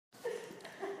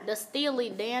The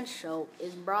Steely Dan Show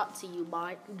is brought to you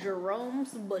by Jerome's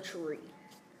Butchery.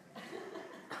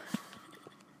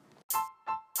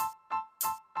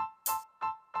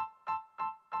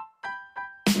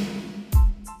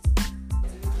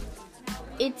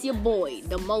 It's your boy,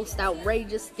 the most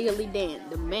outrageous Steely Dan,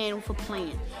 the man with a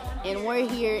plan. And we're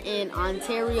here in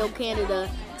Ontario, Canada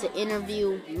to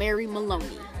interview Mary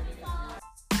Maloney.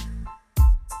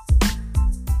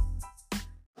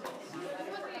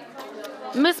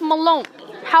 Miss Maloney,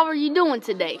 how are you doing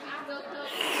today?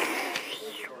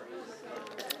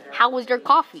 How was your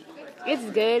coffee? It's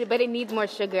good, but it needs more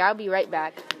sugar. I'll be right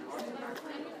back.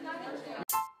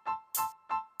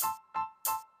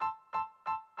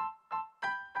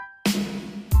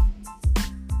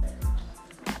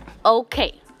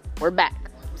 Okay, we're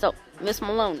back. So, Miss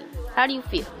Maloney, how do you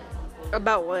feel?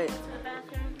 About what?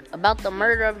 About the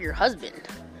murder of your husband.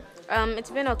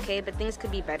 It's been okay, but things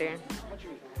could be better.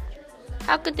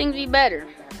 How could things be better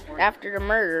after the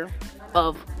murder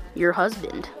of your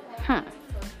husband?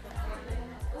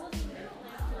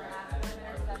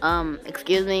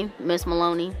 Excuse me, Miss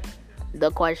Maloney,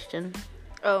 the question.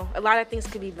 Oh, a lot of things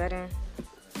could be better.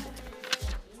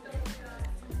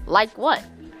 Like what?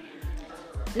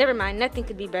 Never mind, nothing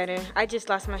could be better. I just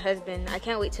lost my husband. I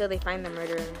can't wait till they find the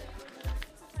murderer.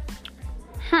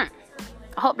 I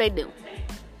hope they do.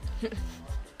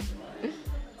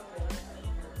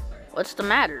 What's the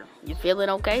matter? You feeling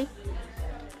okay?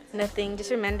 Nothing, just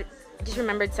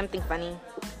remembered something funny.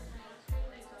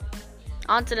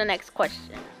 On to the next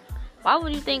question. Why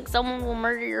would you think someone will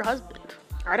murder your husband?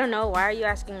 I don't know, why are you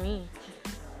asking me?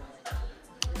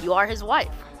 You are his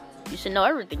wife. You should know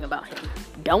everything about him,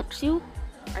 don't you?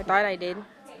 I thought I did.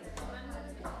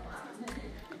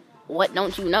 What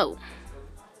don't you know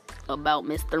about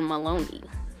Mr. Maloney?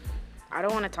 I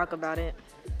don't want to talk about it.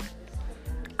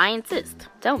 I insist.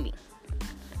 Tell me.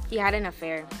 He had an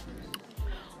affair.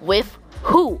 With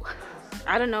who?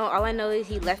 I don't know. All I know is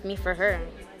he left me for her.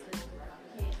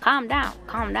 Calm down.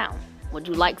 Would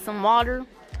you like some water?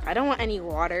 I don't want any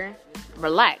water.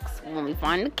 Relax. When we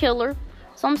find the killer,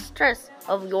 some stress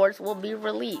of yours will be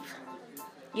relieved.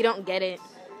 You don't get it.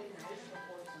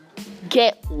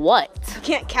 Get what? You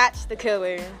can't catch the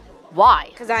killer. Why?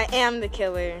 Because I am the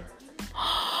killer.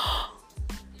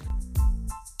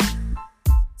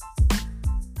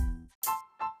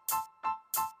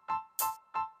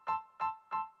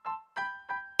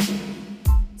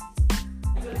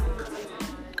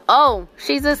 Oh,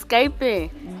 she's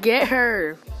escaping. Get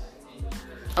her.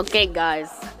 Okay, guys.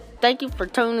 Thank you for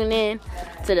tuning in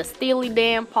to the Steely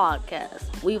Dan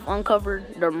podcast. We've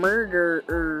uncovered the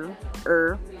murderer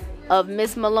of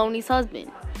Miss Maloney's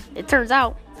husband. It turns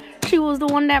out she was the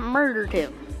one that murdered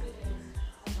him.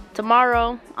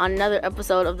 Tomorrow, on another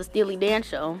episode of the Steely Dan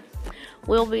Show,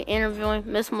 we'll be interviewing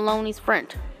Miss Maloney's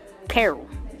friend, Carol.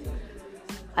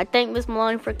 I thank Miss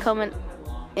Maloney for coming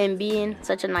and being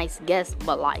such a nice guest,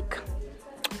 but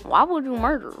why would you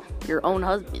murder your own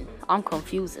husband? I'm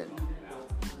confused.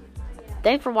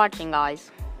 Thanks for watching,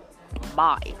 guys.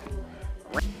 Bye.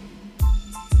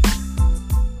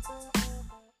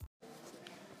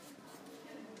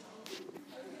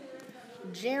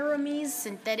 Jeremy's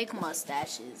synthetic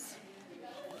mustaches.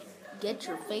 Get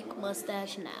your fake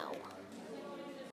mustache now.